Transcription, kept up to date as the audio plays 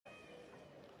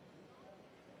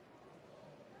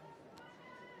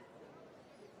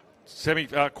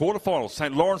Quarterfinals.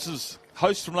 St. Laurences,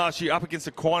 host from last year, up against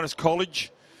Aquinas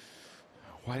College.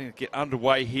 Waiting to get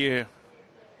underway here.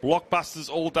 Blockbusters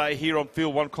all day here on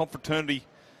Field 1 Confraternity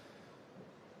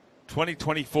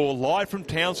 2024, live from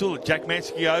Townsville at Jack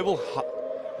Manske Oval.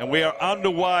 And we are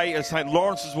underway as St.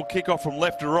 Laurences will kick off from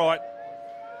left to right.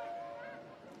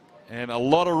 And a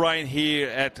lot of rain here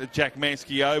at Jack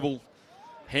Manske Oval.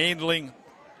 Handling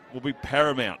will be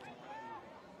paramount.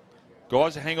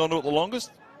 Guys, hang on to it the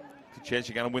longest. Good chance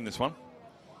you're going to win this one.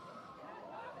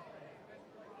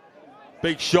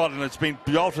 Big shot, and it's been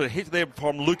belted. A hit there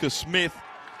from Lucas Smith.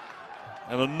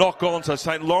 And a knock on, so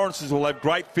St. Laurences will have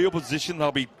great field position.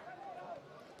 They'll be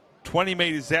 20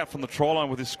 metres out from the try line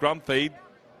with this scrum feed.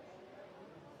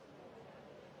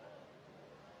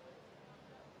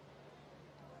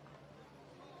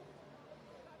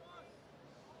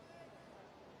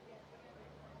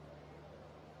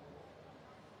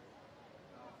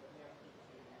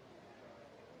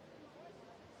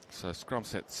 So scrum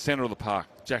set, centre of the park,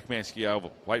 Jack Manske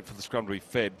Oval. Wait for the scrum to be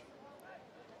fed.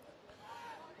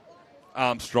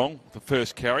 Armstrong, the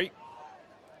first carry.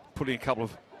 Putting a couple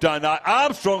of...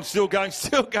 Armstrong still going,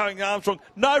 Armstrong.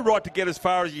 No right to get as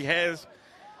far as he has.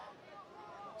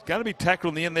 It's going to be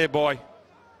tackled on the end there by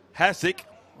Hasek,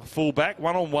 a fullback,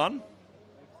 one-on-one.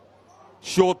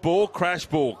 Short ball, crash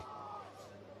ball.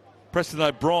 Preston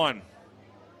O'Brien.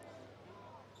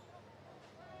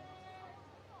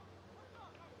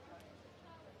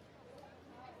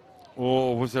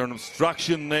 Oh, was there an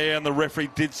obstruction there? And the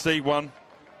referee did see one.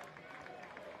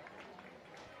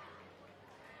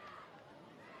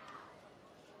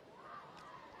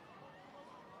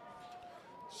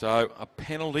 So a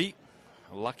penalty,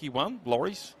 a lucky one,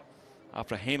 Lauries,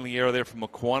 after a handling error there from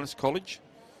Aquinas College.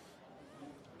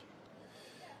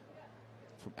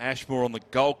 From Ashmore on the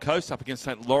Gold Coast, up against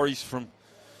St. Lauries from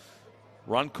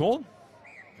Runcorn.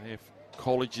 Their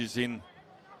college is in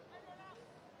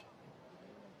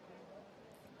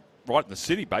right in the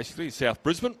city, basically, South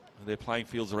Brisbane. Their playing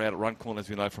fields are out at Runcorn, as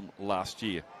we know from last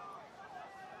year.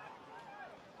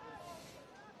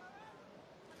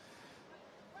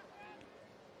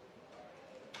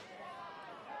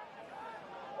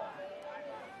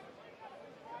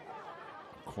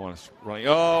 Aquinas running.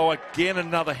 Oh, again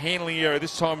another handling error,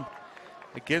 this time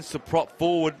against the prop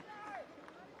forward.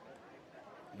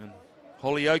 And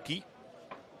Holyoke.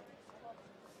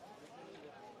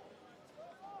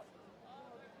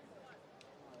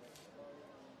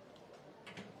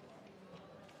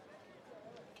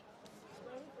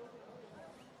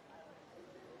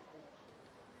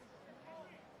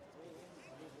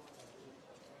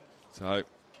 So,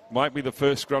 might be the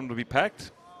first scrum to be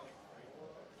packed.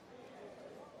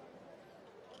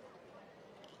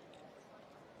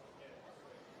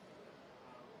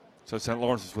 So St.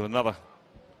 Laurences with another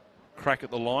crack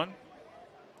at the line.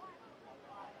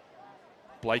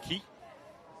 Blakey.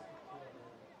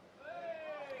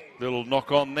 Little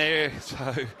knock on there.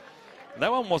 So that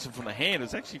one wasn't from the hand.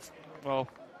 It's actually, well,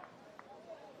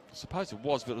 I suppose it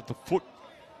was, but the foot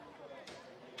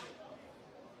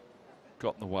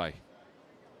got in the way.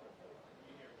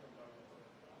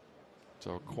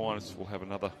 So Aquinas will have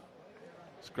another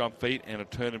scrum feed and a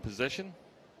turn in possession.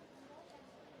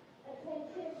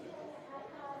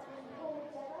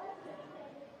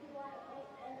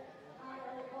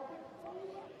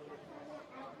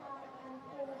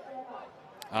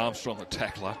 Armstrong, the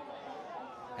tackler,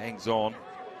 hangs on.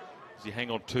 Does he hang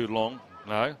on too long?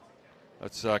 No.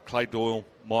 That's Clay Doyle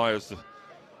Myers,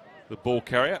 the ball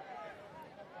carrier.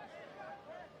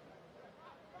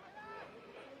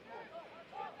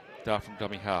 Dart from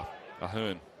dummy half,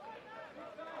 Ahern.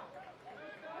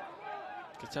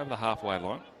 Gets over the halfway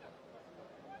line.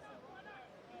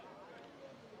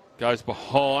 Goes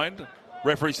behind.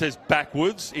 Referee says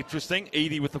backwards. Interesting.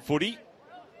 Edie with the footy.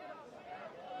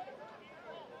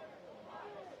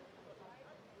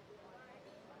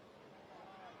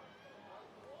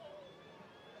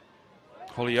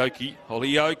 Holyoke.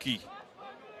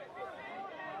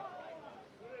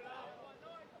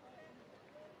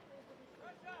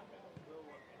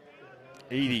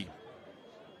 Edie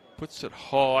puts it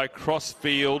high, cross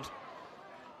field.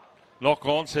 Knock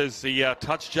on, says the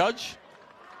touch judge.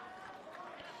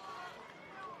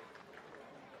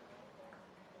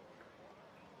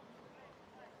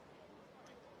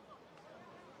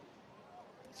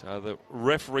 So the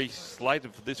referee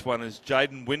slated for this one is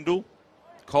Jaden Windle,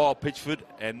 Kyle Pitchford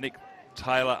and Nick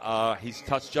Taylor are his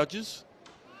touch judges.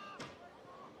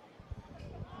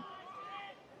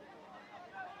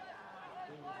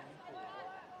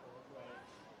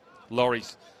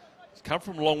 Lauries has come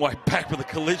from a long way back, but the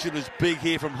collision is big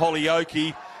here from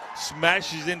Holyoke.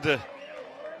 Smashes into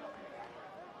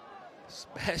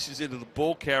Smashes into the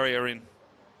ball carrier in.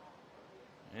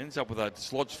 Ends up with a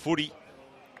dislodged footy.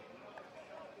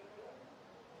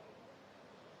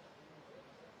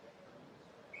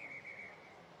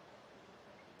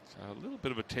 So a little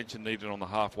bit of attention needed on the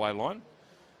halfway line.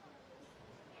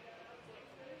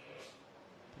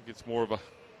 I think it's more of a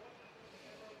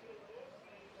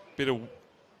bit of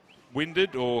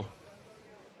winded or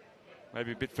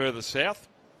maybe a bit further south.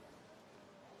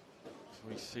 So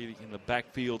we see in the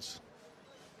backfields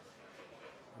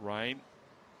rain.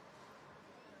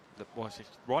 Well,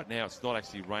 right now it's not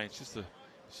actually rain, it's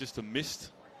just a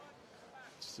mist.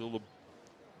 Still the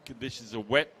conditions are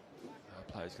wet. Our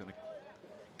player's going to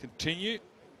continue.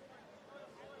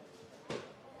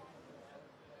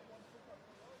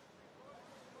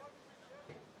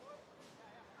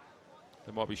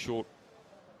 They might be short.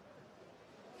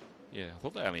 Yeah, I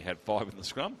thought they only had 5 in the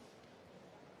scrum.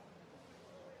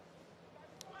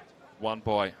 Won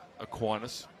by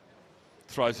Aquinas.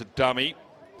 Throws a dummy.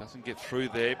 Doesn't get through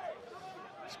there.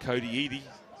 It's Cody Eady.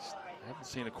 I haven't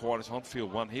seen Aquinas on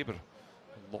field one here, but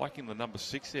I'm liking the number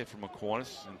 6 there from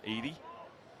Aquinas and Eady.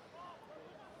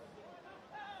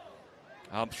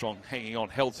 Armstrong hanging on,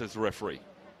 held, says the referee.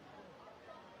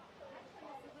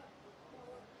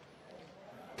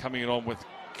 Came on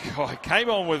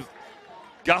with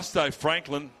gusto,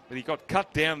 Franklin, but he got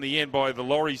cut down in the end by the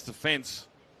Laurie's defence.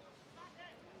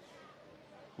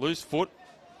 Loose foot.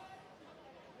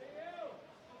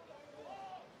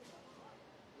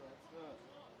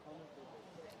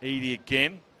 Eady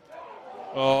again.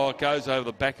 Oh, it goes over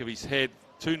the back of his head.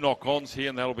 2 knock-ons here,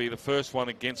 and that'll be the first one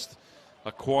against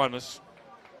Aquinas.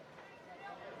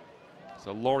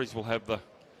 So Laurie's will have the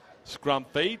scrum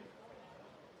feed.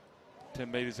 10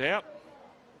 metres out.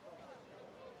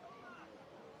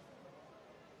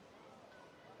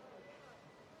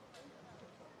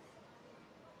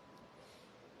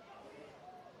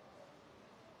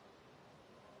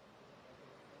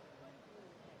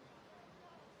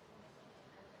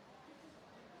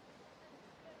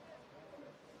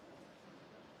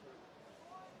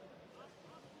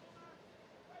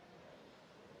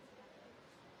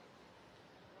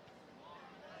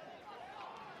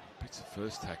 Beats the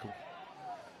first tackle.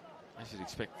 As you'd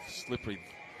expect, slippery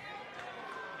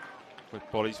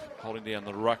wet bodies holding down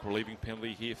the ruck. Relieving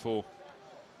penalty here for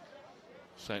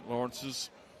St.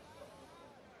 Laurences.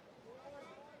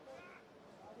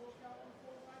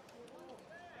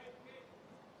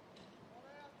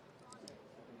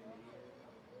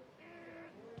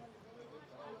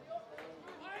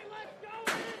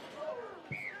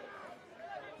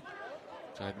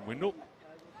 Jaden Windle.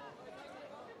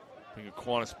 Bring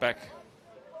Aquinas back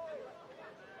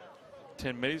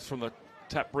 10 metres from the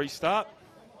tap restart.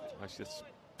 Actually, that's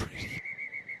pretty.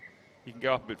 You can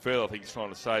go up a bit further, I think he's trying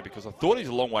to say, because I thought he's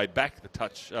a long way back,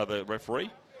 the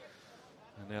referee.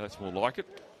 And now that's more like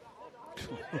it.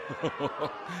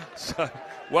 So,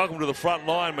 welcome to the front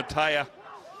line, Matea.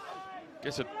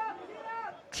 Gets a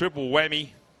triple whammy.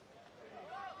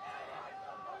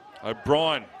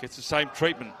 O'Brien gets the same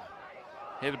treatment.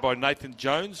 Headed by Nathan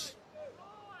Jones.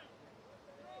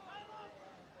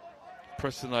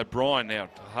 Preston O'Brien now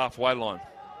to the halfway line.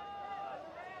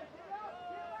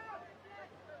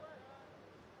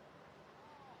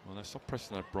 Well, that's not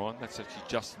Preston O'Brien. That's actually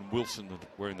Justin Wilson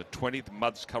wearing the 20. The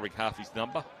mud's covering half his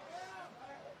number.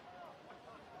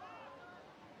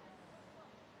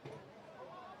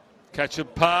 Catch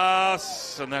and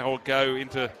pass, and that will go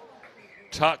into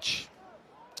touch.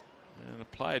 And a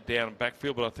player down in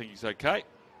backfield, but I think he's okay.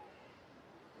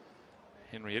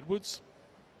 Henry Edwards.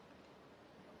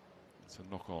 It's a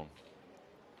knock on.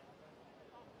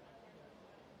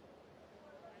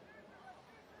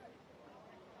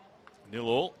 Nil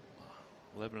all.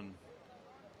 11.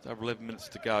 It's over 11 minutes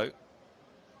to go.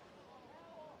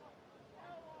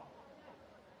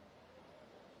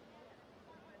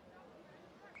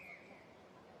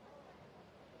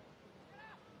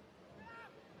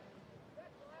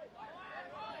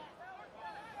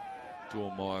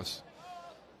 Dawn Myers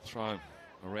thrown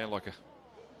around like a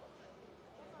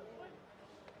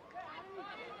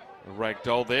rag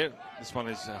doll there. This one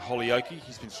is Holyoke.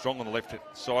 He's been strong on the left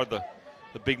side, the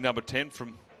big number 10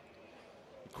 from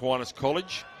Aquinas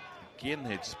College. Again,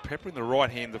 they're just peppering the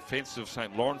right-hand defence of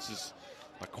St. Laurences.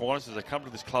 Aquinas, as they come to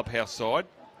this clubhouse side.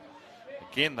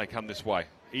 Again, they come this way.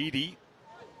 Eady.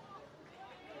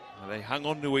 They hung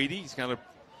on to Eady. He's going to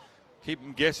keep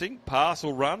them guessing. Pass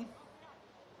or run.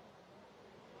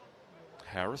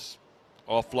 Harris.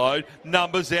 Offload.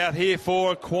 Numbers out here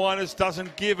for Aquinas.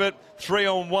 Doesn't give it. 3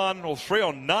 on 1, or 3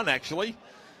 on none, actually.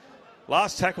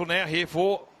 Last tackle now here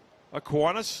for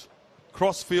Aquinas.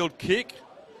 Crossfield kick.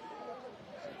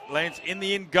 Lands in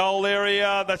the in-goal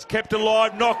area. That's kept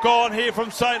alive. Knock on here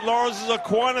from St. Laurences.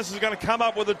 Aquinas is going to come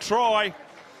up with a try.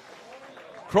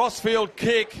 Crossfield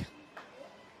kick.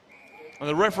 And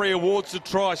the referee awards the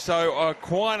try. So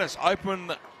Aquinas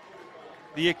opened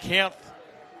the account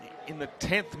in the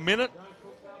 10th minute.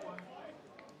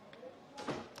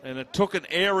 And it took an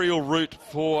aerial route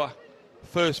for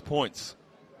first points.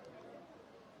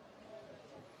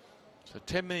 So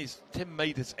 10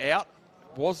 metres out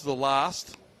was the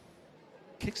last.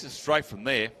 Kicks it straight from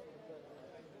there.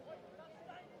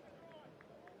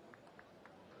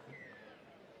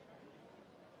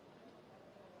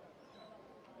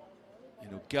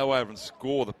 And he'll go over and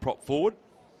score the prop forward.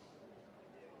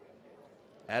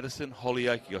 Addison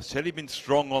Holyoke. I said he'd been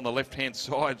strong on the left-hand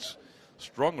side.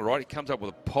 Strong, right? He comes up with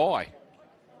a pie.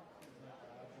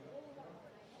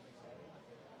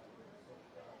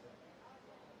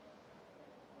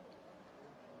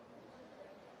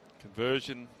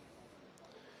 Conversion.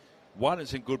 1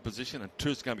 is in good position and 2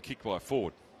 is going to be kicked by a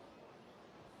forward.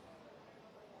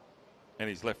 And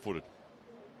he's left-footed.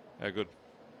 How good.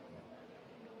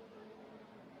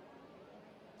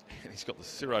 And he's got the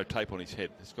Ciro tape on his head.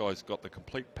 This guy's got the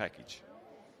complete package.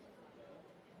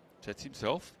 Sets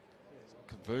himself.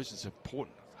 Conversion's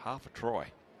important. Half a try.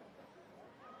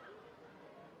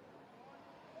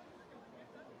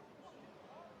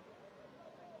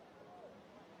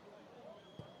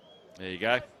 There you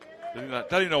go. Don't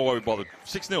even know why we bothered.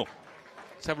 6-0.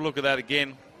 Let's have a look at that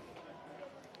again.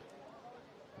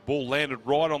 The ball landed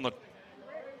right on the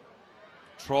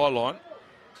try line.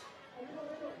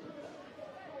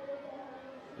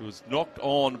 It was knocked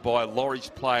on by Laurie's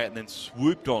player and then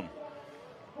swooped on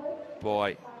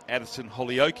by Addison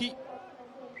Holyoke.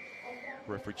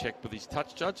 Referee checked with his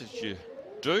touch judge, as you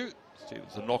do. See, it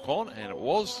was a knock on, and it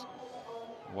was.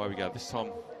 Away we go. This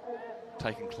time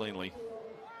taken cleanly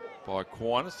by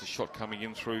Aquinas. The shot coming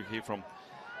in through here from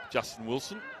Justin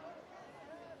Wilson.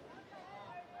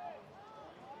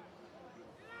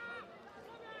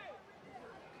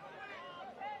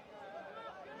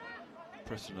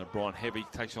 Preston O'Brien heavy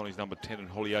takes on his number 10 and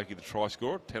Holyoke, the try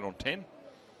scorer, 10 on 10.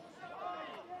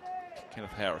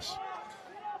 Kenneth Harris.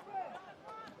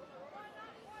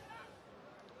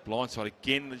 Blindside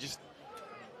again. They're just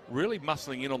really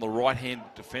muscling in on the right-hand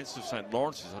defence of St.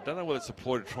 Laurences. I don't know whether it's a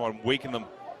ploy to try and weaken them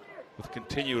with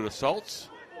continued assaults.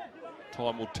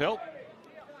 Time will tell.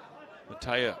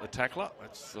 Matea, the tackler.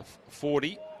 That's the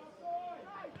 40.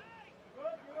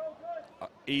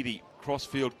 Edie,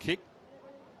 crossfield kick.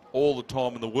 All the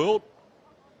time in the world.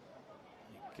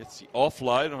 Gets the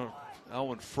offload on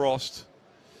Owen Frost.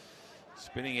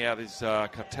 Spinning out his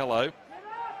Cartello.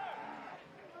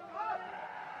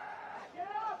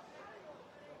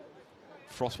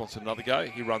 Frost wants another go.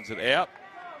 He runs it out.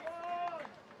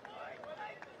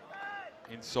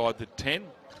 Inside the 10.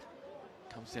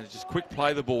 Comes down to just quick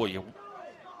play the ball. You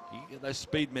get those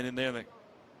speed men in there and they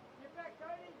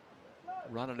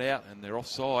run it out and they're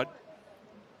offside.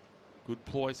 Good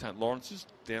ploy, St. Laurences,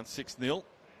 down 6-0.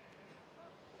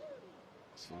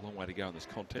 It's a long way to go in this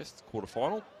contest.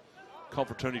 Quarterfinal.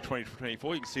 Confraternity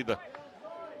 2024. You can see the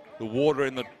water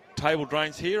in the table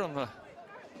drains here on the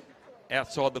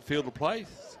outside the field of play.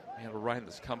 The amount of rain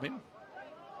that's come in.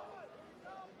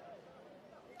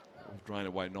 It'll drain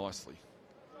away nicely.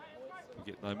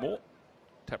 We get no more.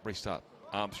 Tap restart.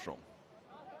 Armstrong.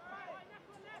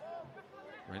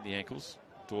 Around the ankles.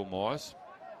 Doyle Myers.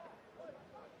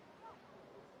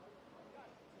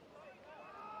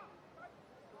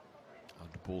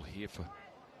 Under ball here for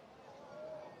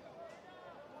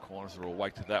Aquinas are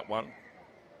awake to that one.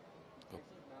 Got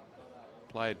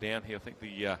player down here. I think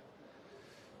the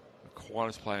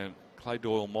Aquinas playing Clay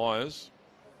Doyle Myers.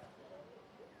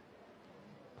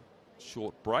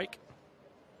 Short break.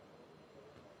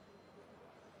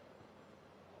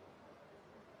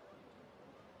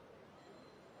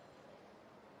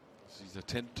 This is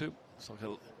attended to. Looks like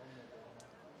it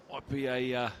might be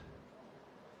a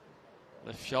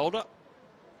left shoulder.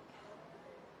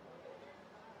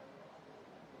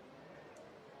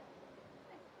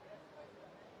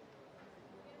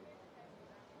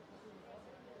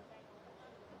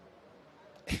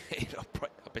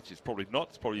 I bet you it's probably not.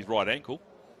 It's probably his right ankle.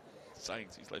 Saying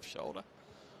it's his left shoulder.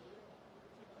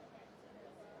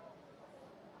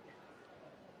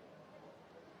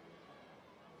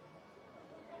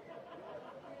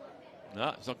 No,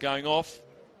 it's not going off.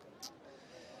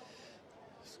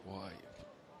 That's why.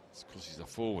 It's because he's a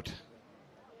forward.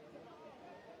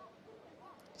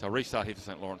 So restart here for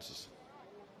St. Laurences.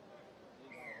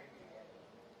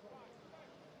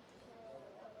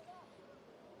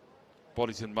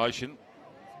 Body's in motion.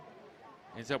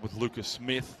 Ends up with Lucas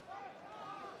Smith.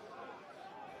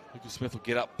 Lucas Smith will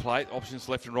get up plate. Options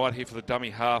left and right here for the dummy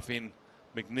half in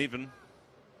McNiven.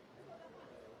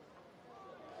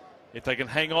 If they can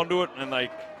hang on to it, and they...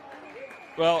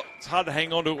 Well, it's hard to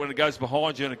hang on to it when it goes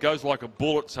behind you and it goes like a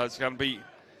bullet, so it's going to be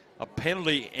a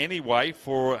penalty anyway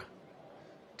for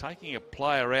taking a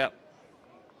player out.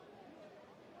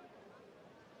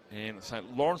 And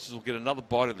St. Laurences will get another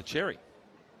bite of the cherry.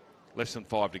 Less than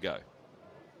 5 to go.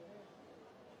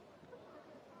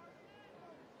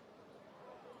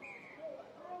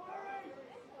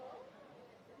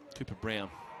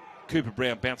 Cooper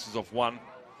Brown bounces off one.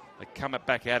 They come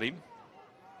back at him.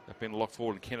 They've been locked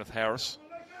forward to Kenneth Harris.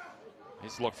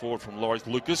 He's locked forward from Laurie's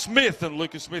Lucas Smith, and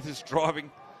Lucas Smith is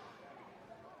driving.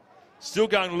 Still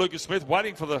going to Lucas Smith,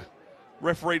 waiting for the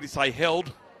referee to say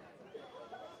held.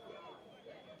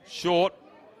 Short.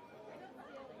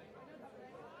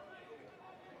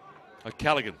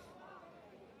 O'Callaghan.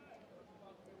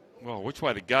 Well, which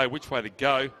way to go, which way to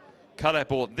go. Cut that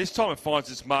ball. This time it finds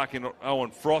its mark in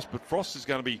Owen Frost, but Frost is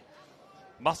going to be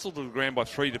muscled to the ground by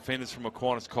 3 defenders from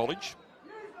Aquinas College.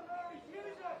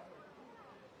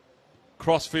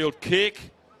 Crossfield kick.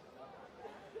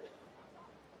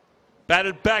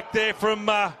 Batted back there from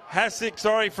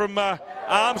from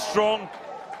Armstrong.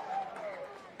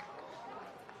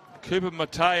 Cooper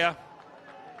Matea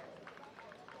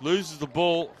loses the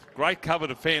ball. Great cover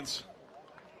defence.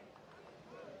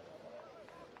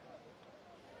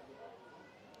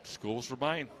 Scores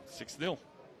remain 6-0.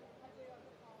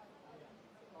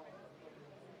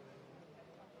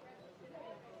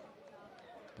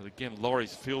 But again,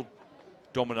 Laurie's field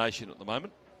domination at the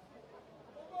moment.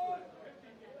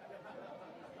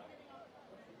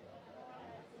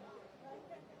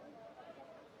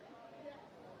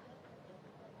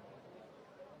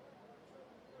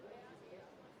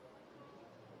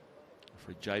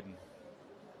 For Jaden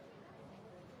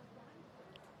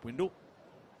Windle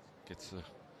gets the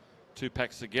 2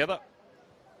 packs together.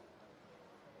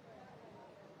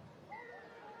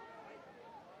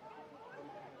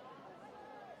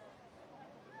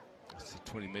 That's the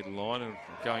 20-metre line and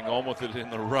going on with it in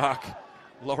the ruck.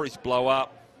 Laurie's blow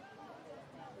up.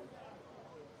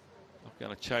 Not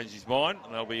going to change his mind.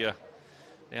 And there'll be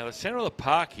now the centre of the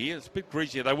park here. It's a bit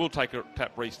greasy. They will take a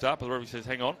tap restart, but the referee says,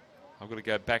 hang on. I've got to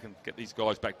go back and get these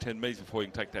guys back 10 metres before you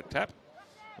can take that tap.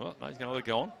 Well, no, he's going to let it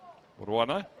go on. What do I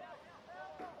know?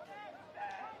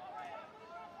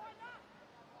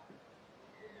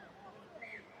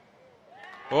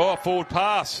 Oh, forward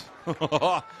pass.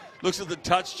 Looks at the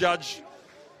touch judge.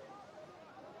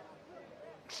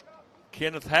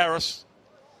 Kenneth Harris.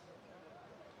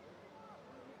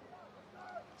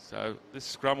 So this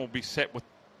scrum will be set with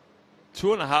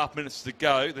 2.5 minutes to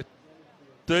go. The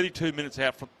 32 minutes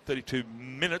out from 32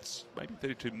 minutes, maybe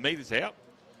 32 metres out.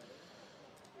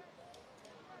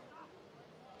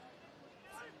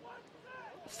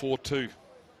 The 4-2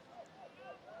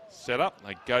 set up.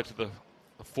 They go to the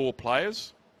 4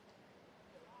 players.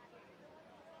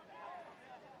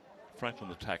 Franklin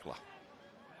the tackler.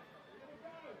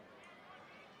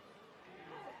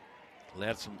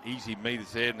 Allowed some easy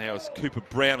metres there. Now it's Cooper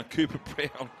Brown, and Cooper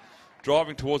Brown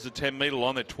driving towards the 10-metre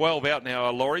line. They're 12 out now,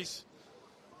 our Lauries.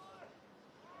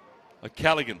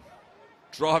 O'Callaghan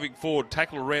driving forward,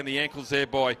 tackle around the ankles there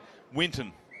by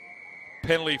Winton.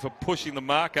 Penalty for pushing the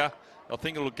marker. I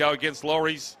think it'll go against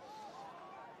Lauries.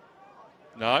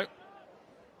 No.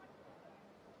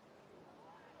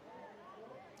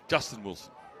 Justin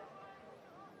Wilson.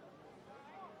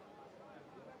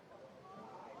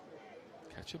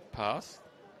 Catch a pass.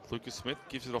 Lucas Smith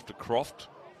gives it off to Croft.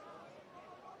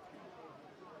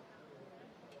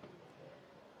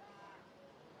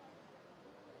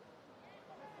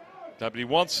 Nobody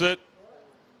wants it.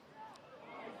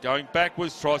 Going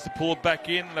backwards, tries to pull it back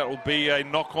in. That will be a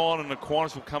knock on, and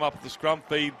Aquinas will come up with the scrum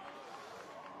feed.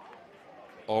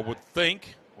 I would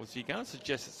think. Was he going to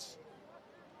suggest it's...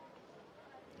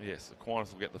 Yes,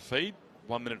 Aquinas will get the feed.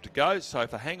 1 minute to go. So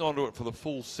if they hang on to it for the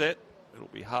full set, it'll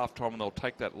be half time, and they'll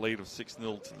take that lead of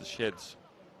 6-0 to the Sheds.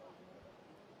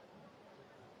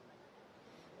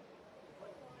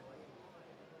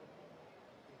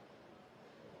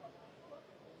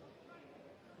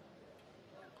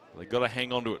 They've got to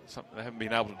hang on to it. Something they haven't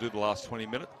been able to do the last 10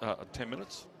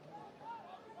 minutes.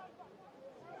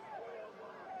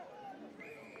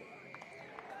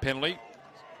 Penalty.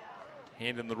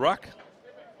 Hand in the ruck.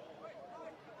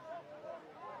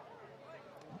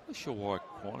 I'm not sure why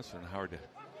Aquinas are in a hurry to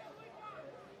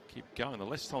keep going. The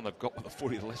less time they've got with the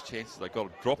footy, the less chances they've got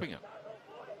of dropping it.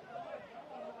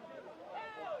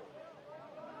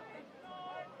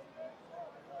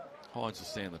 Hines will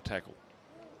stand the tackle.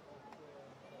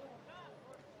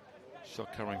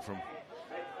 Shot coming from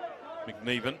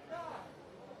McNeven.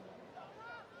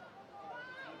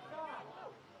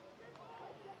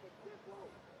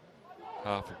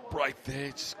 Half a break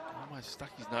there. Just almost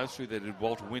stuck his nose through there, did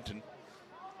Walter Winton.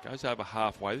 Goes over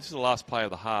halfway. This is the last play of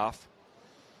the half.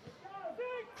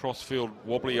 Crossfield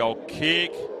wobbly old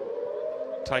kick.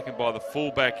 Taken by the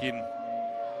fullback in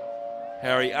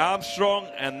Harry Armstrong.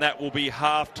 And that will be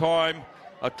half-time.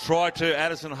 A try to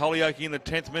Addison Holyoake in the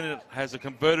 10th minute. Has a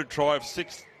converted try of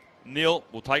 6-0.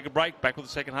 We'll take a break. Back with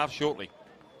the second half shortly.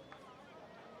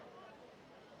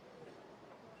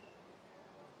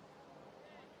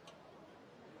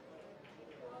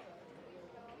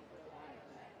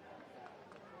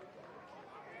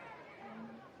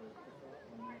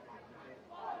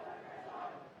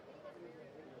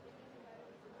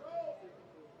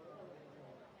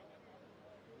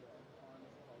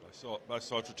 Both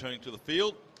sides returning to the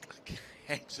field.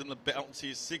 Hanks in the balance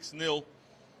here, 6-0.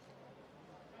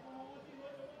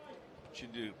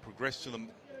 Opportunity to progress to the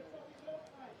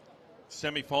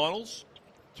semi-finals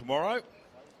tomorrow.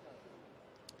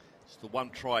 It's the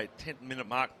one try, 10th-minute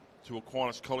mark to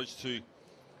Aquinas College to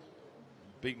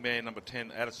big man number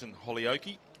 10, Addison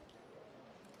Holyoake.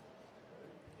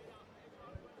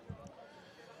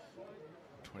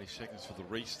 Seconds for the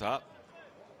restart.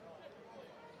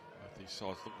 Both these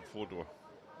sides looking forward to a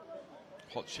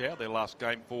hot shower, their last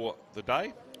game for the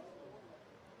day.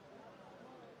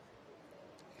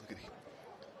 Look at him.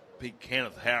 Big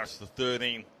Kenneth Harris, the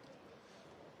 13.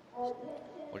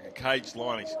 Like a cage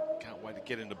lion, he can't wait to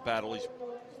get into battle. He's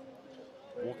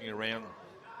walking around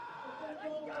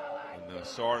and the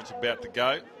siren's about to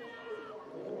go.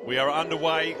 We are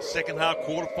underway, second half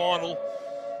quarterfinal.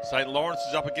 St. Lawrence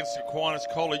is up against Aquinas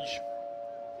College.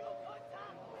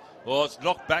 Well, it's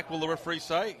knocked back, will the referee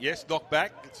say? Yes, knocked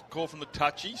back. It's a call from the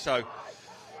touchy, so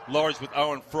Laurie's with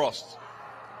Owen Frost.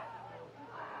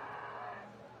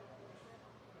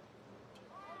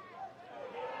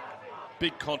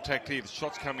 Big contact here. The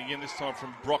shot's coming in this time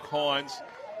from Brock Hines.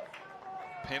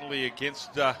 Penalty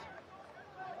against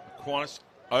Aquinas.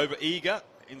 Over eager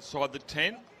inside the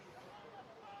 10.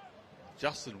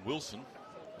 Justin Wilson,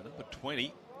 number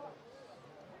 20.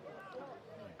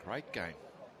 Great game.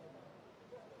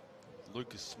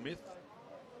 Lucas Smith.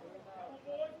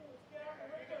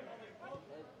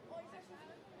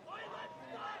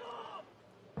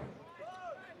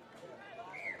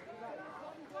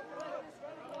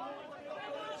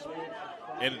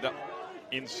 Ended up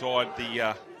inside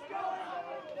the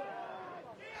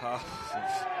half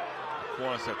of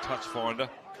Aquinas, that touch finder.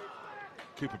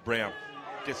 Cooper Brown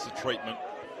gets the treatment.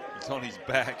 He's on his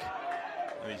back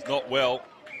and he's not well.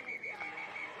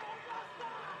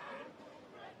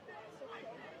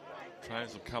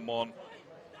 Trainers will come on,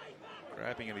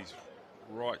 grabbing at his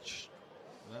right.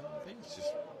 No, I think it's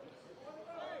just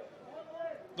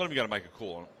not even going to make a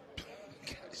call on it.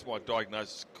 That's why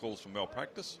diagnosis calls for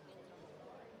malpractice.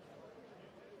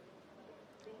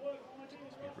 He's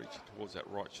reaching towards that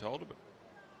right shoulder, but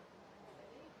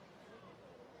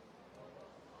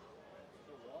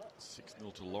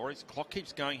 6-0 to Laurie's. Clock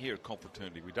keeps going here at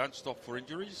Confraternity. We don't stop for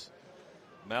injuries,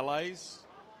 melees,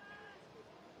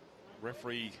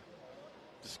 referee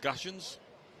discussions.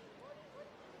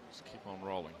 Just keep on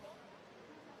rolling.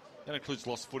 That includes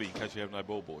lost footy in case we have no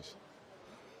ball boys.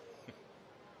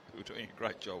 We're doing a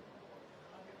great job.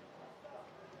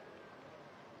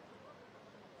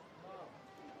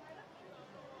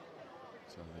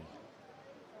 So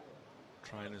the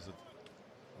trainers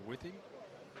are with him.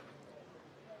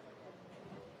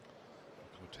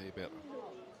 I'll tell you about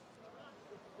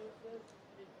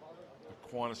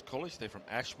Aquinas College. They're from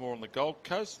Ashmore on the Gold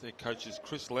Coast. Their coaches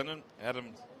Chris Lennon,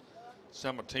 Adam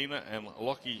Sammartina and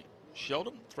Lockie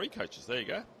Sheldon. 3 coaches, there you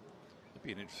go. That'd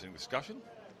be an interesting discussion.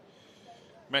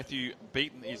 Matthew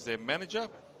Beaton is their manager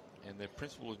and their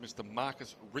principal is Mr.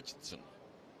 Marcus Richardson.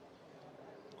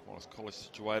 Aquinas College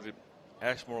situated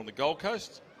Ashmore on the Gold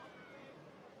Coast.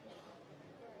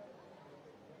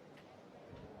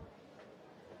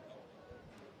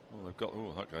 Well, they've got,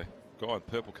 oh, okay. Guy in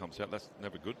purple comes out, that's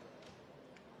never good.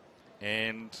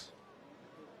 And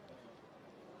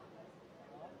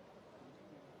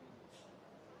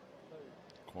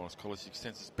Aquinas College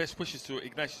extends its best wishes to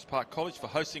Ignatius Park College for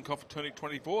hosting Confraternity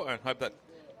 24 and hope that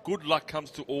good luck comes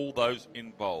to all those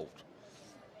involved.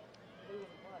 And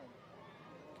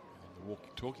the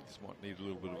walkie-talkie, this might need a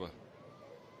little bit of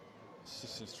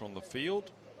assistance from the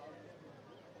field.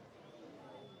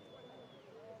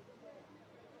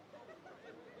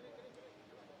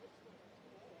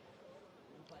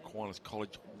 Aquinas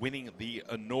College winning the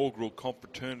inaugural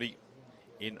Confraternity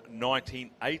in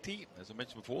 1980. As I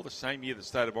mentioned before, the same year the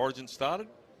State of Origin started.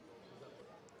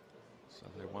 So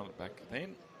they won it back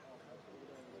then.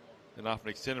 Then after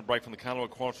an extended break from the Carnival,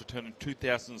 Aquinas returned in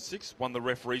 2006, won the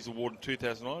Referees Award in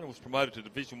 2009, and was promoted to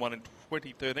Division 1 in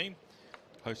 2013,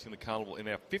 hosting the Carnival in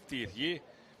our 50th year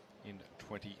in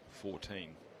 2014.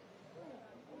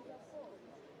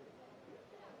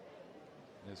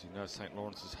 As you know, St.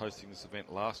 Laurences is hosting this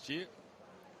event last year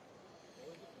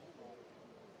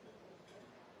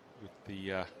with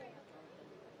the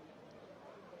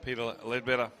Peter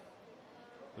Ledbetter,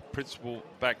 the principal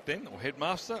back then, or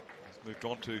headmaster. He's moved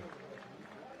on to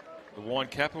the wine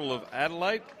capital of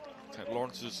Adelaide. St.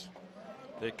 Laurences,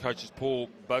 their coaches Paul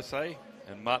Bosay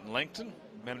and Martin Langton,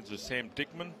 manager Sam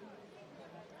Dickman,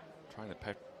 trainer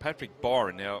Patrick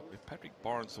Byron. Now, if Patrick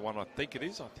Byron's the one I think it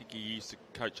is, I think he used to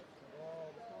coach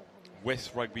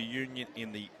West Rugby Union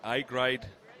in the A grade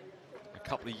a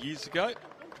couple of years ago,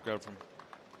 to go from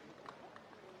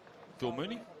Phil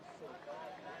Mooney.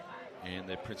 And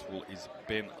their principal is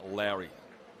Ben Lowry.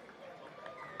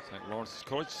 St. Laurences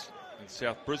College in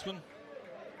South Brisbane.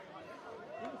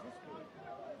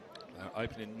 They were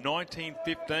opened in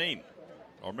 1915.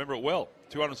 I remember it well.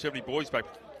 270 boys back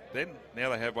then. Now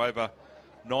they have over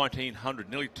 1,900,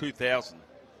 nearly 2,000.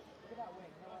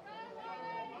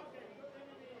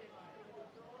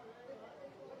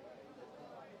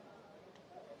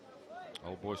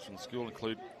 Old boys from the school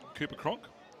include Cooper Cronk,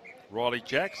 Riley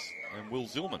Jacks and Will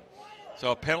Zillman.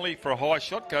 So a penalty for a high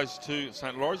shot goes to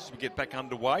St. Laurences as we get back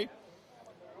underway.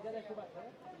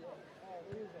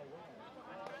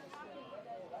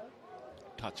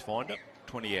 Touch finder,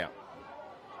 20 out.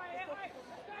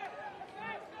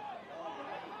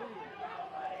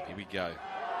 Here we go.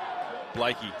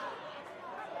 Blakey.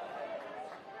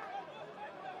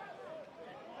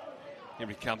 Here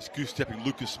he comes, goose-stepping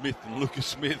Lucas Smith, and Lucas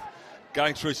Smith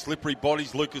going through slippery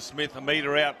bodies. Lucas Smith, a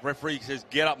metre out. Referee says,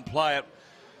 get up and play it.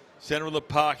 Centre of the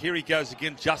park. Here he goes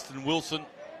again, Justin Wilson.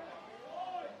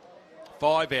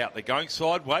 5 out. They're going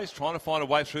sideways, trying to find a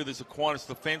way through this Aquinas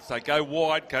defence. They go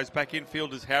wide, goes back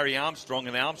infield as Harry Armstrong,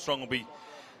 and Armstrong will be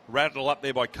rattled up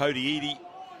there by Cody Eadie.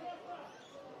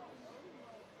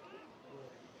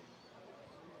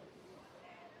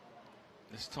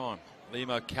 This time,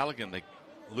 Liam Callaghan, they're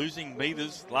losing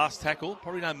metres, last tackle.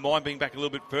 Probably don't mind being back a little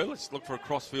bit further. Let's look for a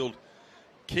crossfield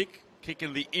kick. Kick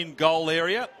in the in-goal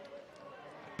area.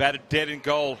 Batted dead in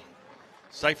goal.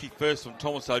 Safety first from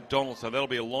Thomas O'Donnell, so that'll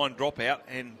be a line dropout,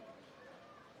 and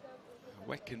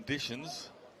wet conditions.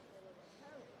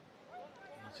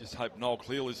 Just hope Noel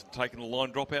Cleal isn't taking the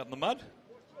line dropout in the mud.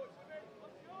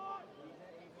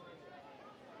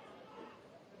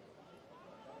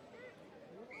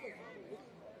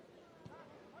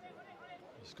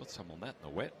 He's got some on that in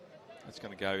the wet. That's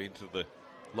going to go into the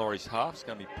Laurie's half. It's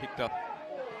going to be picked up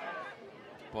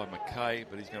by McKay,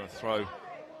 but he's going to throw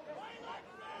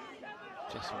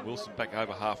Justin Wilson back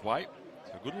over halfway.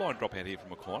 So a good line drop out here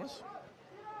from Aquinas.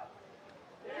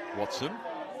 Watson.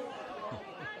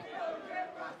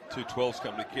 2 12s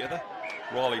come together.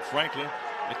 Riley Franklin.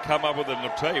 They come up with it, and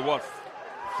I'll tell you what,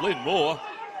 Flynn Moore,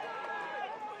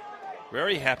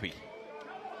 very happy.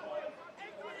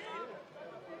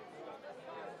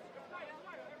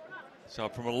 So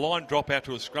from a line drop out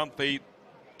to a scrum feed,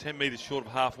 10 metres short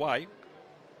of halfway.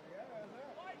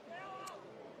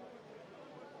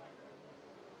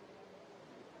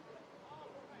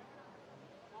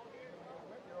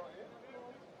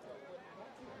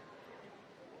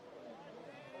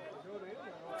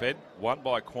 Fed, won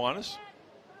by Aquinas.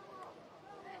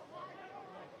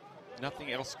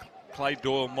 Nothing else. Clay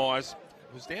Doyle Myers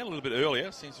was down a little bit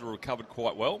earlier, seems to have recovered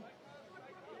quite well.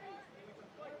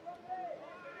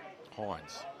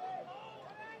 Hines.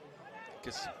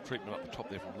 Gets some treatment up the top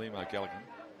there from Liam O'Gallaghan.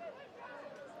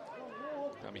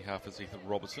 Dummy half is Ethan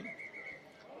Robertson.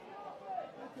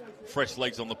 Fresh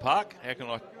legs on the park. How can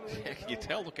you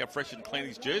tell? Look how fresh and clean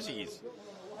his jersey is.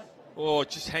 Oh, it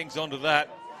just hangs on to that.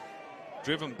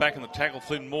 Driven back in the tackle,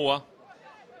 Flynn Moore.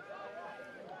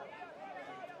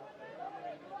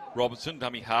 Robertson,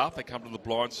 dummy half. They come to the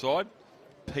blind side.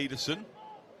 Peterson.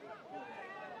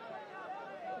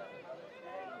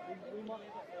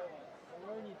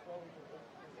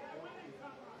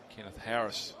 Kenneth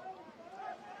Harris.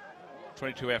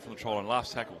 22 out from the try line.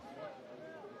 Last tackle.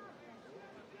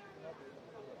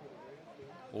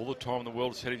 All the time in the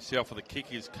world to set himself for the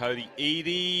kick is Cody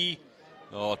Eadie.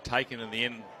 Oh, taken in the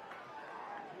end.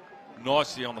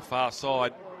 Nicely on the far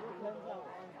side.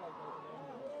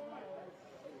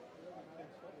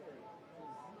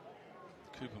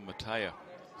 Cooper Matea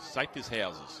saved his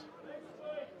houses.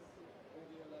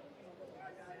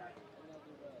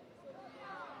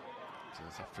 So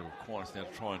it's up to Aquinas now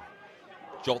to try and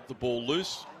jolt the ball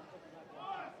loose.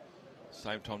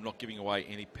 Same time, not giving away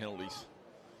any penalties.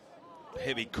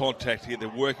 Heavy contact here. They're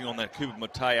working on that. Cooper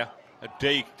Matea. A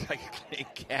D, take a clean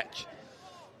catch.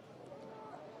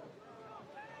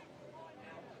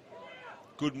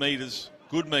 Good meters.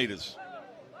 Good meters.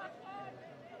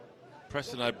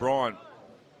 Preston O'Brien,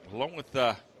 along with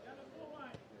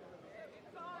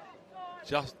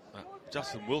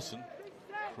Justin Wilson,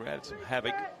 created some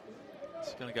havoc.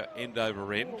 It's going to go end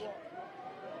over end.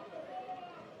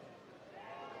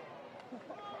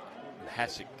 And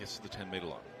Hassick gets to the 10-metre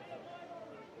line.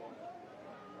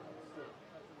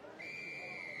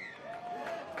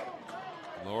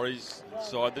 Laurie's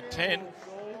inside the 10.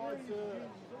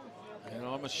 And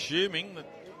I'm assuming that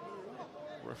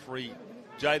referee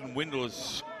Jaden Windle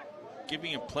is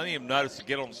giving him plenty of notice to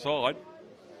get on side.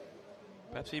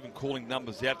 Perhaps even calling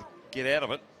numbers out to get out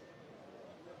of it.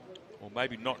 Or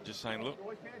maybe not, just saying, look.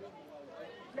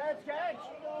 Catch.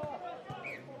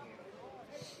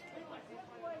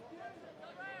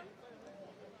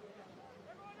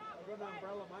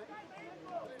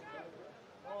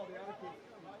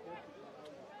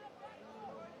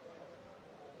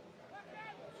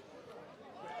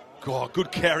 God,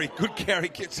 good carry. Good carry.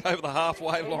 Gets over the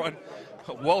halfway line.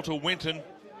 Walter Winton.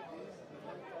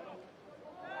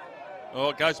 Oh,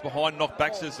 it goes behind. Knocked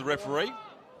back, says the referee.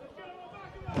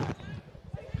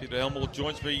 Peter Elmore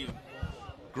joins me.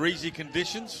 Greasy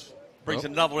conditions. Brings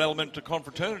another element to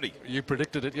confraternity. You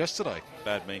predicted it yesterday.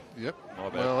 Bad me. Yep. My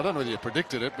bad. Well, I don't know whether you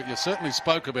predicted it, but you certainly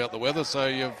spoke about the weather, so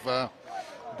you've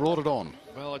brought it on.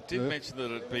 Well, I did mention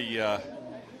that it'd be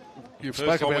You've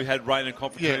first time about we had rain and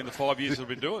confraternity in the 5 years we've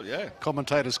been doing it, yeah.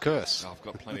 Commentator's curse. Oh, I've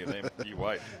got plenty of them. You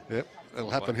wait. Yep,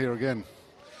 it'll happen here again.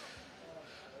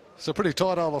 It's a pretty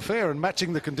tight old affair, and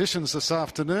matching the conditions this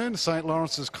afternoon, St.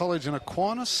 Laurences College and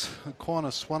Aquinas.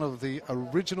 Aquinas, one of the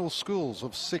original schools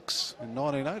of 6 in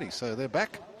 1980, so they're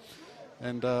back.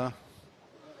 And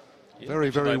very,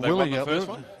 very willing out there.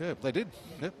 Yeah, they did.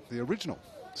 Yep, the original.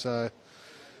 So,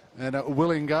 and a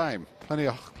willing game. Plenty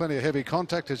of heavy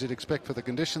contact, as you'd expect for the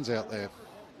conditions out there.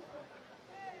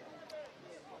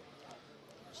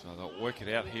 So they'll work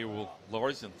it out here. Will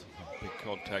Lauries, and big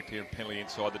contact here, and penalty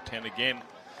inside the 10 again.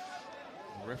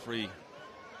 The referee,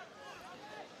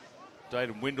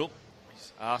 David Windle,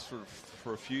 he's asked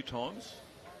for a few times.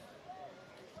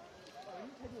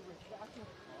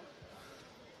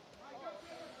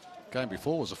 Game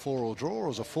before was a 4-4 draw, or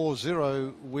was a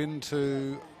 4-0 win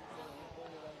to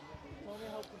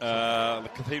the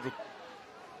Cathedral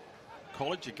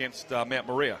College against Mount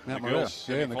Maria. Mount the Maria. girls.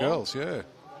 Yeah, and the girls, yeah.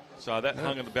 So that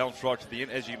hung in the balance right to the end,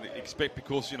 as you expect,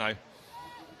 because, you know,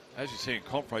 as you see in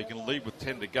Confra, you can lead with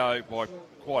 10 to go by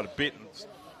quite a bit and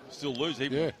still lose,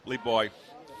 even lead by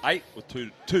 8 with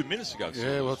two minutes to go.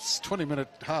 Yeah, well, it's 20-minute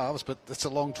halves, but it's a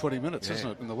long 20 minutes, isn't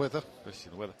it, in the weather?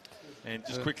 Especially in the weather. And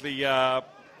just quickly,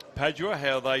 Padua,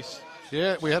 how they...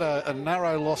 Yeah, we had a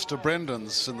narrow loss to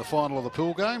Brendan's in the final of the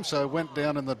pool game, so went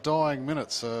down in the dying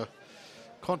minutes.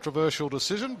 Controversial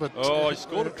decision, but... Oh, he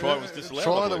scored a try that was disallowed.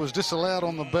 Try that was disallowed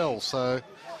on the bell, so...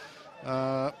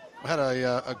 had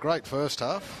a great first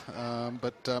half,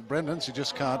 but Brendan's, you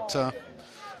just can't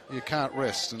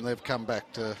rest, and they've come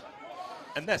back to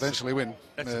eventually win.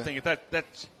 That's the thing. If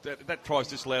that try's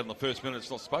disallowed in the first minute,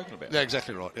 it's not spoken about. Yeah,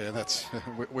 exactly right. Yeah, that's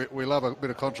we love a bit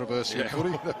of controversy in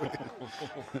footy.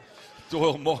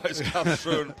 Doyle Myers comes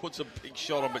through and puts a big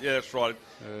shot on, but yeah, that's right.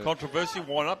 Controversy,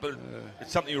 why not? But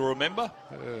it's something you'll remember.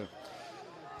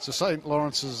 So St.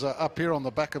 Laurences up here on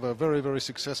the back of a very, very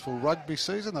successful rugby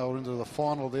season. They were into the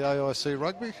final of the AIC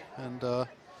rugby and a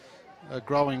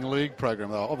growing league program.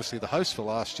 They were obviously the host for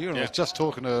last year. And I was just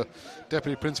talking to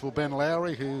Deputy Principal Ben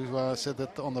Lowry, who said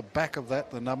that on the back of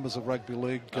that, the numbers of rugby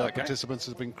league participants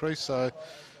have increased. So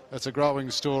it's a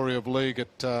growing story of league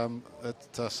at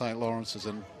St. Laurences,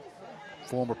 and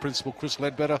former Principal Chris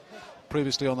Ledbetter,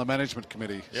 previously on the management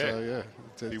committee. So,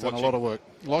 they've done a lot of work.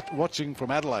 Watching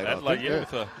from Adelaide, I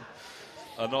think. With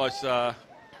a nice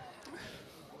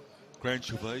Grand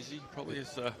Chevalier, probably,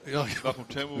 as Malcolm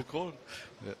Turnbull would call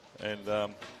it.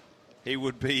 And he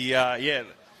would be,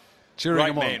 cheering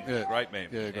him man, on. Great man.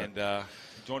 Yeah, great. And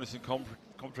joined us in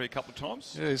commentary a couple of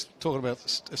times. Yeah, he's talking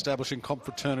about establishing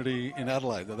confraternity in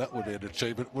Adelaide. That would be an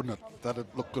achievement, wouldn't it? That'd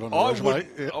look good on the resume.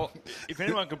 If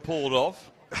anyone can pull it off,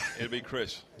 it'd be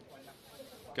Chris.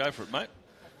 Go for it, mate.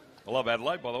 I love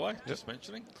Adelaide, by the way, just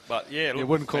mentioning. But, yeah. You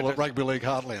wouldn't call it Rugby League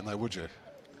Heartland, though, would you?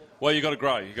 Well, you've got to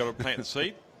grow. You've got to plant the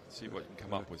seed, see what you can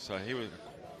come up with. So here was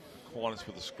Aquinas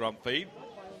with a scrum feed.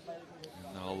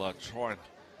 And they'll try and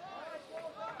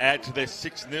add to their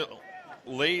 6-0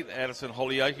 lead. Addison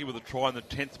Holyoake with a try in the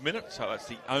 10th minute. So that's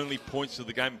the only points of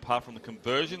the game apart from the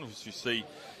conversion, which you see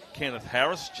Kenneth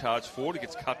Harris charge forward. He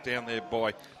gets cut down there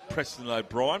by Preston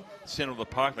O'Brien. Centre of the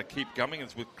park, they keep coming.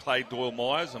 It's with Clay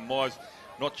Doyle-Myers, and Myers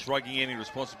not shrugging any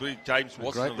responsibility. James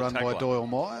Watson. Great run by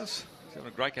Doyle-Myers. He's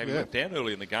having a great game. He went down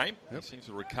early in the game. He seems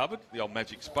to have recovered. The old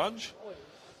magic sponge.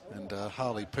 And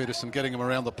Harley Peterson getting him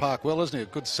around the park well, isn't he? A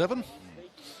good 7.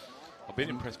 I've been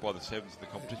impressed by the 7s in the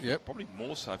competition. Yep. Probably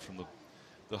more so from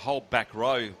the whole back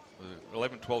row. The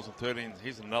 11, 12s and 13s.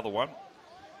 Here's another one.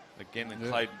 Again, they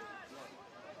played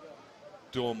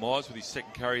Doyle-Myers with his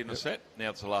second carry in the set.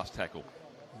 Now it's the last tackle.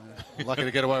 Lucky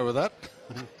to get away with that.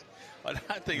 I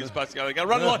don't think it's supposed to go. They go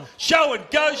run line, show and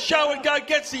go,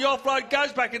 gets the offload,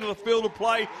 goes back into the field of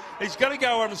play. He's going to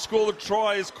go on and score the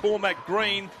try as Cormac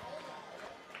Green.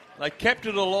 They kept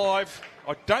it alive.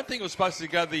 I don't think it was supposed to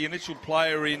go to the initial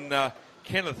player in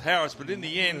Kenneth Harris, but in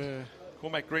the end,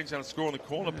 Cormac Green's going to score in the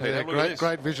corner, Peter.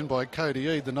 Great vision by Cody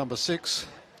Eade, the number 6.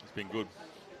 It's been good.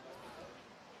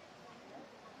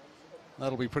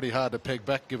 That'll be pretty hard to peg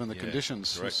back given the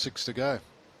conditions. Correct. With 6 to go.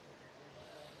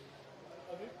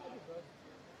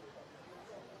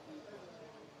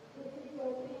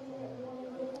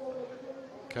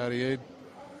 Cody Eade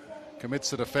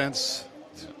commits the defence.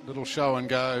 Little show and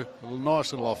go.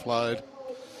 Nice little offload.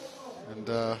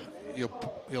 And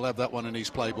he'll have that one in his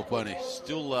playbook, won't he?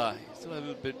 Still have a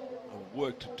little bit of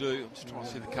work to do. I'm just trying to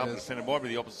see the cover defender. Might be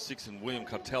the opposite 6 and William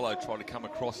Cartello trying to come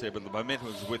across there, but the momentum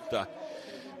was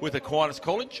with Aquinas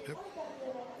College. Yep.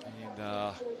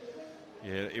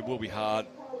 And it will be hard.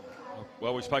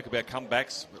 Well, we spoke about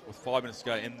comebacks, but with 5 minutes to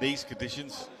go in these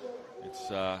conditions, it's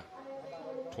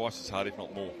twice as hard, if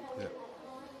not more. Yep.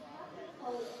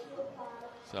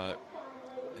 So,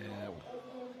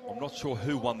 I'm not sure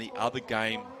who won the other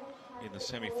game in the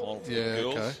semi-final for the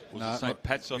girls. Okay. Was it St.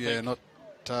 Pat's, I think?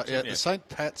 The St.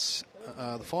 Pat's,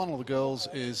 the final of the girls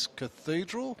is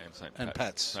Cathedral and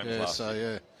Pat's.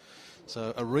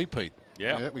 So a repeat.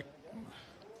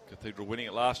 Cathedral winning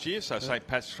it last year, so St.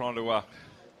 Pat's trying to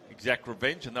exact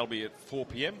revenge, and that'll be at 4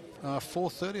 p.m.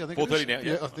 4:30, I think. 4:30 now.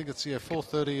 Yeah, I think it's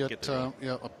 4:30 at.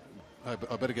 I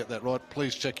better get that right.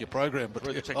 Please check your program. But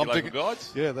check your local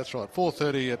guides. Yeah, that's right.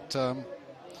 4:30 at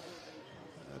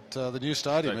the new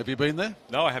stadium. Have you been there?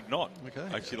 No, I have not. Okay.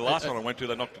 Actually, the last one I went to,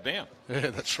 they knocked it down. Yeah,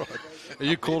 that's right. Are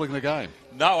you calling the game?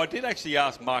 No, I did actually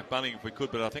ask Mark Bunning if we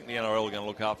could, but I think the NRL are going to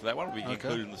look after that one. It'll be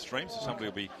included in the stream, so somebody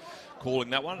will be calling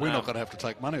that one. We're not going to have to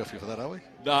take money off you for that, are we?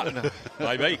 No,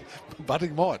 maybe.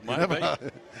 Bunting might. Maybe.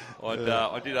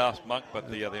 I did ask Monk,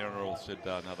 but the NRL said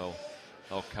no, they'll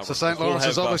cover so it. St.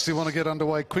 Laurences obviously want to get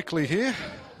underway quickly here.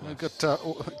 They've got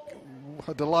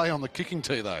a delay on the kicking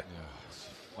tee, though. Yeah,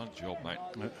 one job, mate.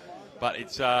 Yep. But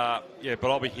it's, but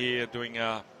I'll be here doing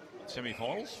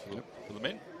semi-finals for the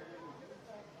men.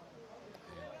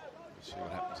 We'll see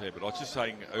what happens there. But I was just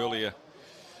saying earlier,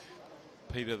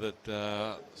 Peter,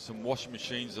 that some washing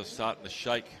machines are starting to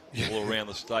shake all around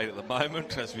the state at the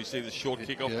moment as we see the short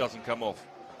kickoff doesn't come off.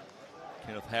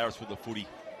 Kenneth Harris with the footy.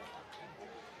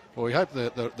 Well, we hope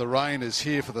that the rain is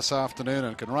here for this afternoon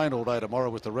and can rain all day tomorrow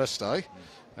with the rest day.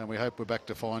 And we hope we're back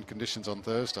to fine conditions on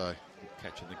Thursday.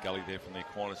 Catching the gully there from the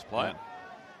Aquinas player.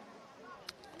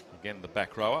 Again, the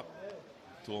back rower,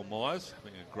 Doyle-Myers,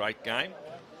 having a great game.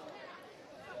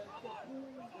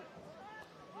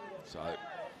 So,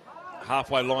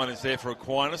 halfway line is there for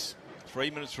Aquinas. 3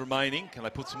 minutes remaining. Can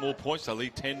they put some more points? They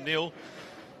lead 10-0.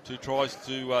 2 tries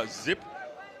to zip.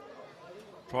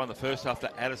 Try in the first half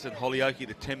to Addison Holyoake,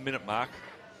 the 10-minute mark.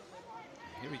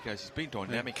 Here he goes. He's been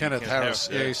dynamic. Kenneth Harris,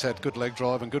 he's had good leg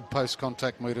drive and good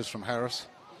post-contact meters from Harris.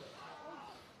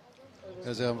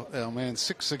 There's our man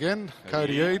 6 again.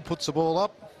 Cody Eade puts the ball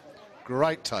up.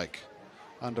 Great take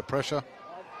under pressure.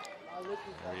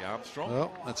 Very Armstrong.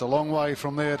 Well, that's a long way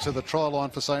from there to the try line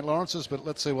for St. Laurences, but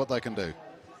let's see what they can do.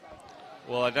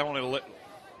 Well, I don't want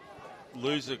to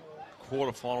lose a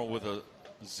quarter-final with a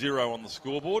 0 on the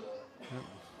scoreboard. Yep.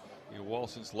 A while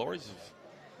since Lauries have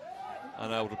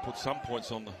unable to put some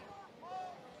points on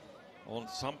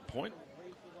some point.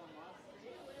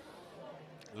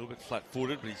 A little bit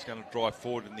flat-footed, but he's going to drive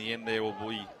forward in the end. There will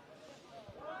be.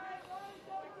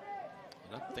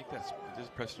 I don't think that's. It is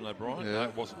Preston O'Brien. Yeah. No,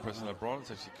 it wasn't Preston O'Brien.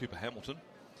 It's actually Cooper Hamilton.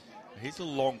 Here's a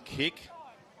long kick,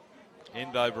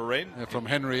 end over end. Yeah, from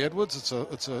Henry Edwards. It's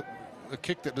a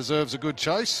kick that deserves a good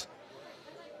chase.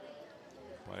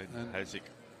 Hasek.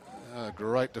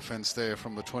 Great defence there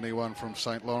from the 21 from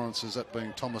St. Laurences, that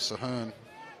being Thomas Ahern.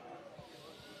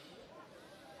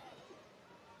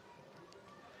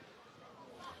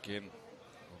 Again,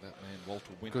 that man Walter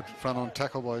Winter. Good front on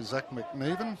tackle by Zach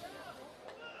McNeven.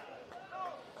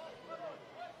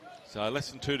 So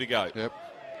less than 2 to go. Yep.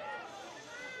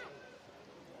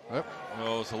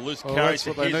 Well, it's a loose Well, carry, that's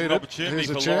so what they here's an needed. opportunity Here's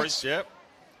a for chance. Laurences. Yep.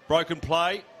 Broken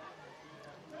play.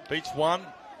 Beats one,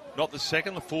 not the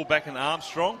second. The fullback and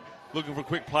Armstrong looking for a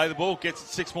quick play the ball. Gets it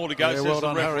 6 more to go. Yeah, Says well the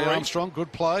done, referee. Harry Armstrong.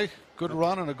 Good play, good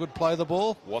run, and a good play the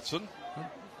ball. Watson.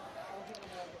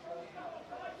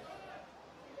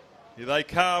 Here they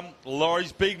come.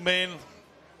 Laurie's big men.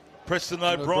 Preston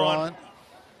O'Brien.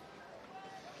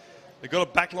 They've got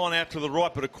a back line out to the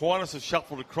right, but Aquinas has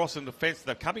shuffled across in defence.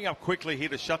 They're coming up quickly here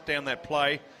to shut down that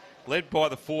play, led by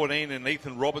the 14 and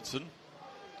Ethan Robertson.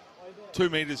 2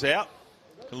 metres out.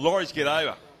 And Laurie's get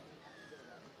over.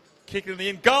 Kick in the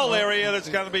in-goal area. That's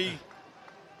going to be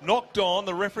knocked on.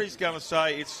 The referee's going to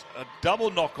say it's a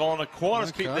double knock-on.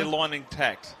 Aquinas keep their line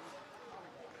intact.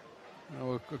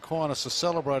 Well, Aquinas is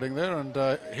celebrating there,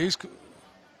 and he's...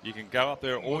 You can go up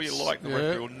there all you like. The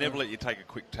referee will never let you take a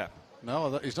quick tap.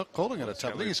 No, he's not calling it a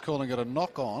tap. I think he's calling it a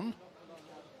knock-on.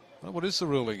 Well, what is the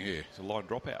ruling here? It's a line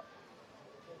dropout.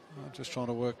 I'm just trying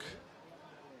to work.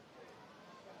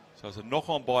 So it's a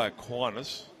knock-on by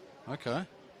Aquinas. Okay.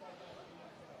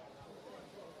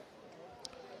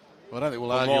 Well, I don't think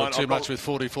we'll argue too much with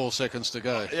 44 seconds to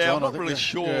go. Yeah, John, I'm not really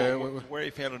sure yeah, where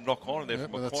he found a knock-on there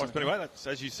from Aquinas. But anyway, that's,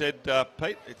 as you said,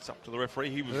 Pete, it's up to the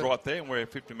referee. He was right there, and we're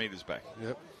 50 metres back.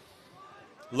 Yep.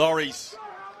 Lauries,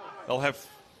 they'll have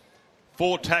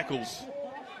 4 tackles.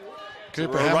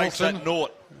 Cooper to erase Hamilton. that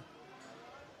naught.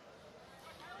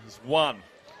 There's 1.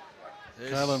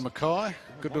 Kalen Mackay.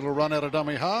 Good little run out of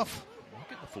dummy half. Not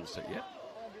getting the full set yet.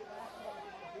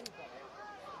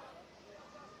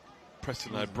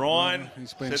 Preston O'Brien.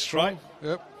 He's been set strong. Straight.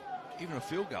 Yep. Even a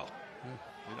field goal.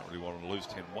 You don't really want to lose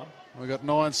 10-1. We've got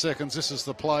 9 seconds. This is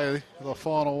the play, the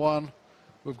final one.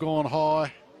 We've gone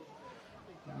high.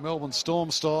 Melbourne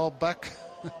Storm style back.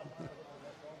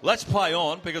 Let's play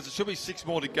on because it should be 6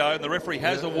 more to go, and the referee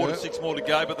has awarded 6 more to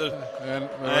go, but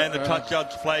the touch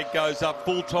judge flag goes up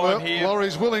full time here.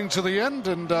 Laurie's willing to the end,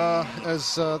 and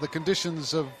as the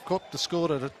conditions have cooked, the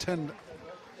score at a 10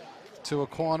 to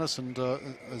Aquinas and a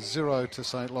 0 to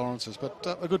St. Laurences. But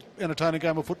a good entertaining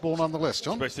game of football nonetheless,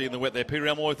 John. Especially in the wet there. Peter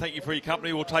Elmore, thank you for your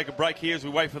company. We'll take a break here as we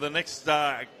wait for the next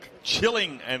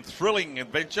chilling and thrilling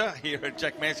adventure here at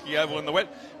Jack Mansky Oval in the wet.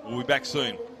 We'll be back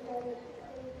soon.